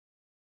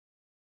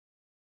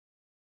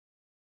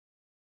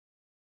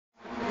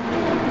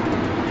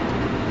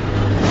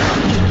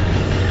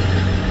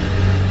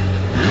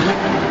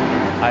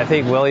I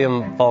think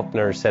William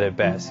Faulkner said it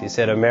best. He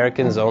said,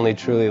 Americans only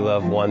truly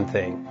love one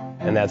thing,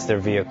 and that's their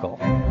vehicle.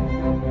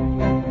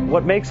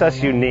 What makes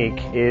us unique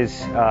is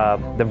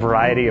the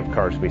variety of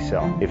cars we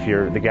sell. If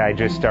you're the guy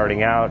just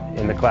starting out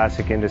in the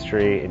classic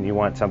industry and you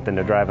want something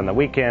to drive on the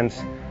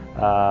weekends,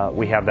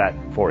 we have that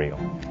for you.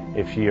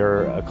 If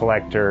you're a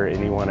collector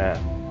and you want to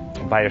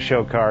buy a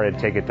show car and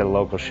take it to the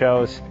local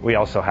shows, we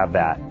also have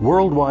that.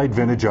 Worldwide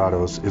Vintage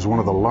Autos is one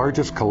of the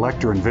largest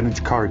collector and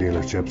vintage car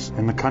dealerships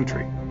in the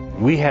country.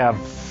 We have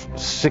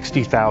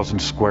 60,000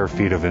 square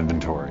feet of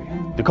inventory.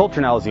 The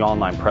culture now is the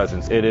online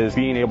presence. It is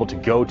being able to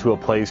go to a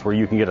place where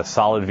you can get a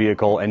solid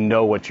vehicle and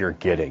know what you're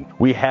getting.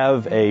 We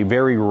have a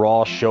very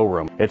raw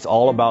showroom. It's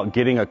all about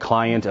getting a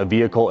client a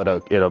vehicle at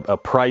a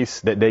price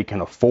that they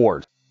can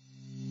afford.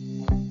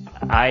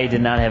 I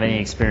did not have any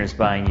experience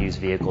buying used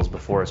vehicles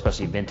before,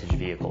 especially vintage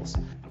vehicles.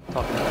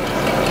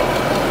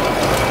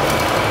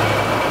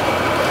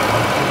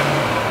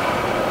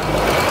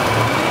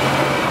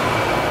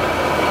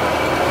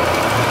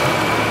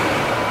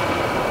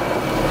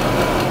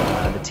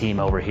 Team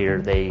over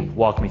here, they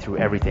walked me through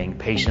everything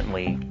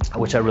patiently,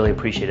 which I really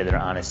appreciated their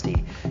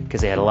honesty,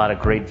 because they had a lot of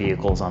great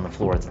vehicles on the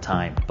floor at the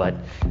time, but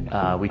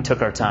we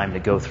took our time to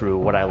go through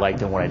what I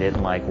liked and what I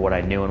didn't like, what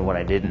I knew and what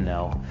I didn't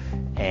know,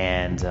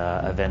 and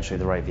eventually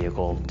the right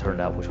vehicle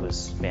turned out, which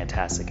was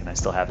fantastic, and I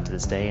still have it to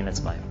this day, and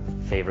it's my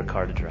favorite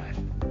car to drive.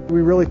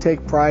 We really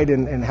take pride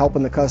in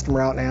helping the customer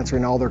out and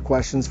answering all their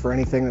questions for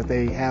anything that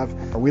they have.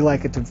 We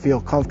like it to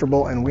feel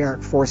comfortable, and we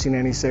aren't forcing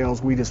any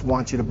sales. We just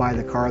want you to buy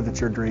the car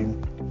that's your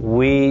dream.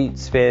 We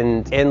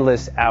spend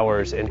endless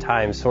hours and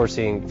time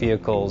sourcing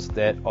vehicles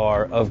that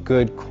are of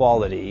good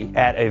quality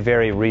at a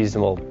very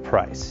reasonable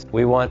price.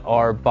 We want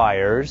our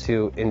buyers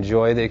to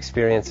enjoy the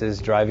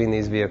experiences driving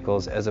these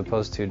vehicles as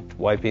opposed to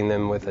wiping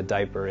them with a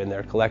diaper in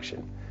their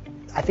collection.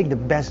 I think the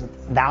best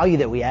value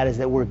that we add is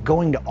that we're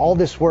going to all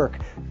this work,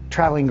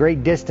 traveling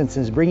great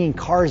distances, bringing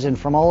cars in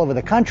from all over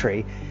the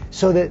country,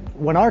 so that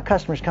when our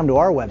customers come to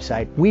our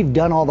website, we've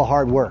done all the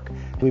hard work.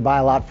 We buy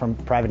a lot from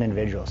private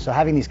individuals. So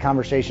having these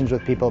conversations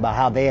with people about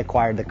how they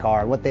acquired the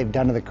car, what they've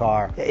done to the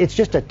car, it's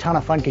just a ton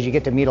of fun because you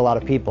get to meet a lot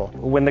of people.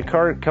 When the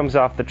car comes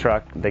off the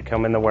truck, they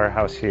come in the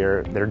warehouse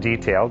here, they're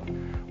detailed.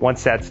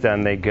 Once that's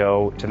done, they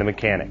go to the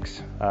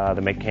mechanics.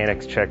 The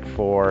mechanics check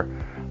for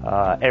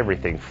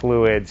everything,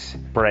 fluids,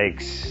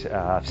 brakes,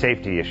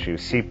 safety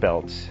issues, seat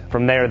belts.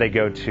 From there they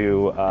go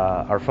to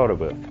our photo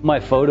booth. My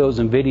photos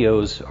and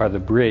videos are the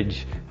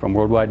bridge from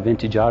Worldwide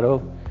Vintage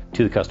Auto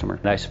to the customer.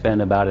 And I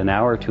spend about an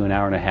hour to an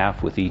hour and a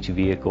half with each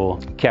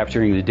vehicle,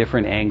 capturing the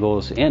different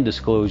angles and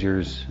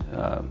disclosures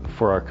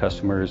for our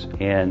customers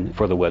and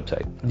for the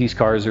website. These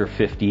cars are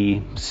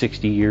 50,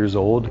 60 years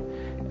old,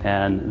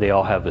 and they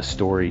all have a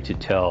story to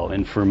tell.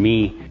 And for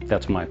me,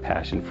 that's my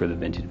passion for the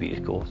vintage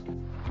vehicles.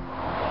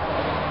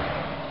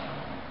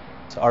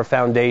 Our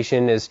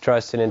foundation is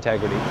trust and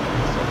integrity.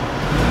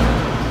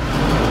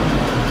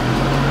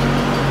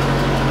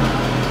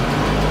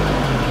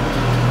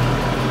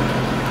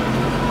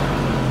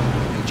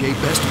 JJ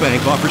Best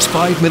Bank offers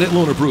 5-minute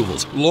loan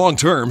approvals, long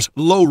terms,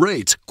 low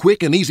rates,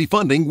 quick and easy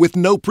funding with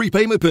no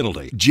prepayment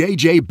penalty.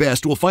 JJ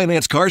Best will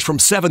finance cars from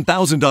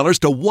 $7,000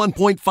 to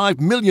 $1.5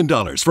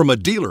 million from a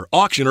dealer,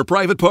 auction, or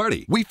private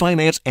party. We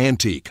finance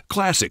antique,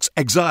 classics,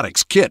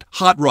 exotics, kit,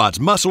 hot rods,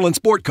 muscle, and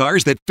sport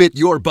cars that fit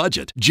your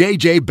budget.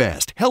 JJ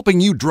Best, helping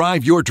you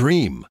drive your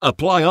dream.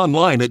 Apply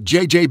online at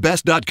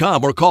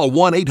jjbest.com or call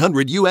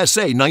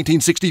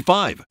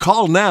 1-800-USA-1965.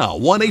 Call now,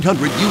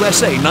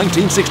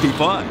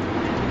 1-800-USA-1965.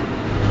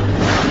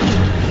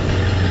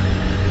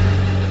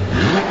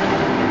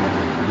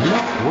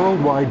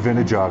 Worldwide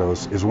Vintage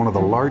Autos is one of the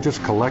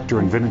largest collector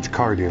and vintage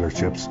car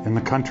dealerships in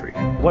the country.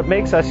 What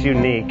makes us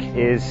unique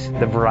is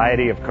the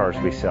variety of cars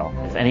we sell.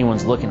 If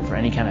anyone's looking for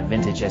any kind of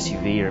vintage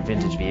SUV or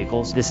vintage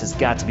vehicles, this has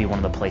got to be one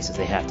of the places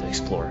they have to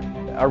explore.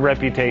 Our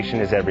reputation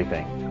is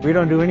everything. We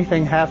don't do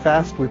anything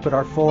half-assed. We put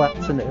our full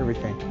ass into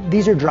everything.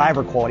 These are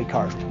driver quality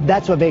cars.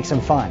 That's what makes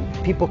them fun.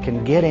 People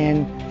can get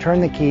in, turn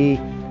the key,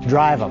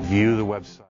 drive them. View the website.